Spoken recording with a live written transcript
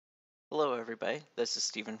Hello everybody, this is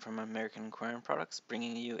Steven from American Aquarium Products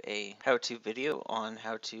bringing you a how-to video on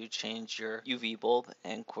how to change your UV bulb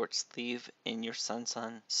and quartz sleeve in your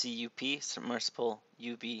SunSun CUP submersible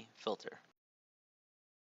UV filter.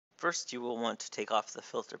 First you will want to take off the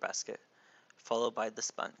filter basket, followed by the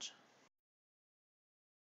sponge.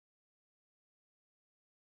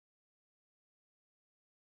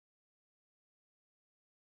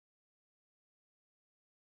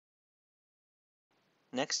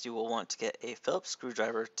 Next you will want to get a Phillips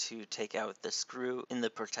screwdriver to take out the screw in the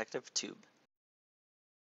protective tube.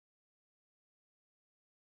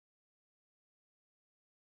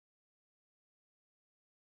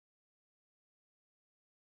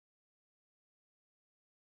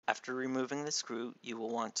 After removing the screw, you will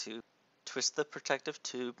want to twist the protective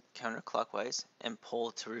tube counterclockwise and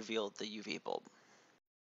pull to reveal the UV bulb.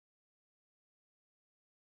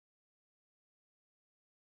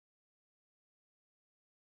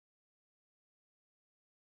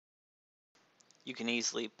 You can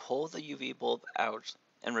easily pull the UV bulb out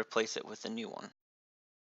and replace it with a new one.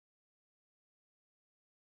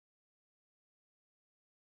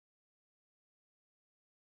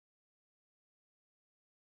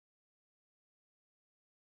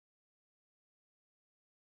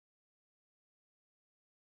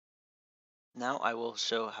 Now I will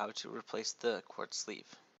show how to replace the quartz sleeve.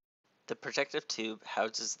 The protective tube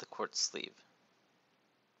houses the quartz sleeve.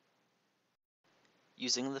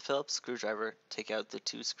 Using the Phillips screwdriver, take out the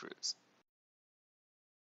two screws.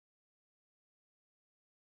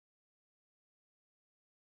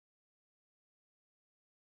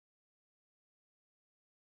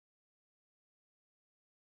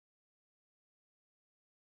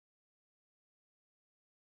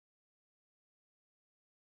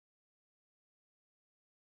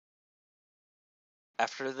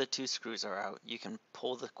 After the two screws are out, you can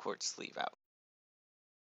pull the quartz sleeve out.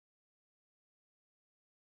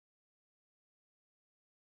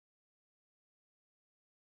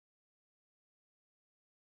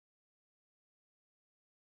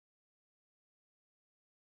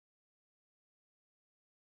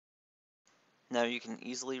 Now you can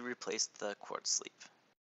easily replace the quartz sleeve.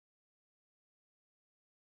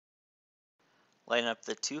 Line up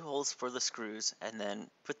the two holes for the screws and then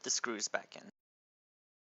put the screws back in.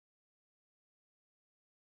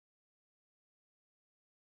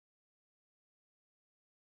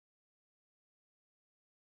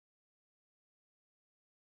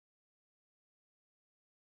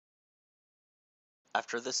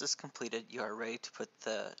 After this is completed, you are ready to put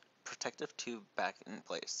the protective tube back in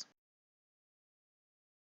place.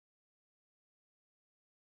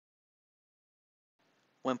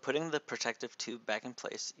 When putting the protective tube back in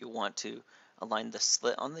place, you'll want to align the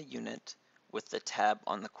slit on the unit with the tab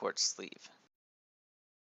on the quartz sleeve.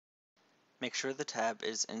 Make sure the tab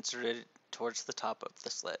is inserted towards the top of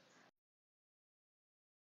the slit.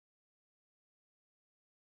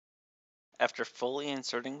 After fully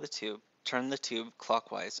inserting the tube, turn the tube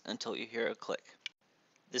clockwise until you hear a click.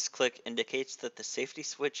 This click indicates that the safety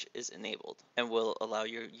switch is enabled and will allow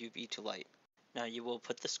your UV to light. Now you will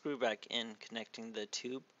put the screw back in, connecting the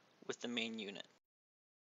tube with the main unit.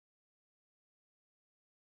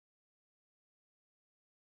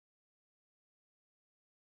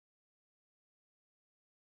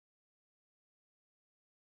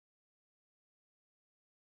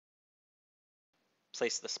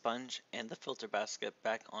 Place the sponge and the filter basket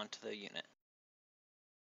back onto the unit.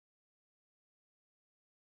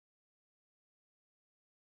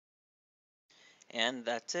 And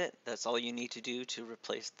that's it. That's all you need to do to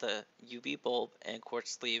replace the UV bulb and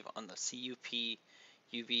quartz sleeve on the CUP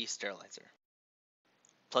UV Sterilizer.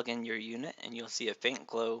 Plug in your unit and you'll see a faint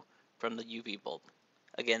glow from the UV bulb.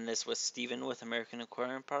 Again, this was Steven with American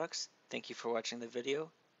Aquarium Products. Thank you for watching the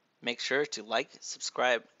video. Make sure to like,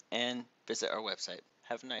 subscribe, and visit our website.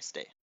 Have a nice day.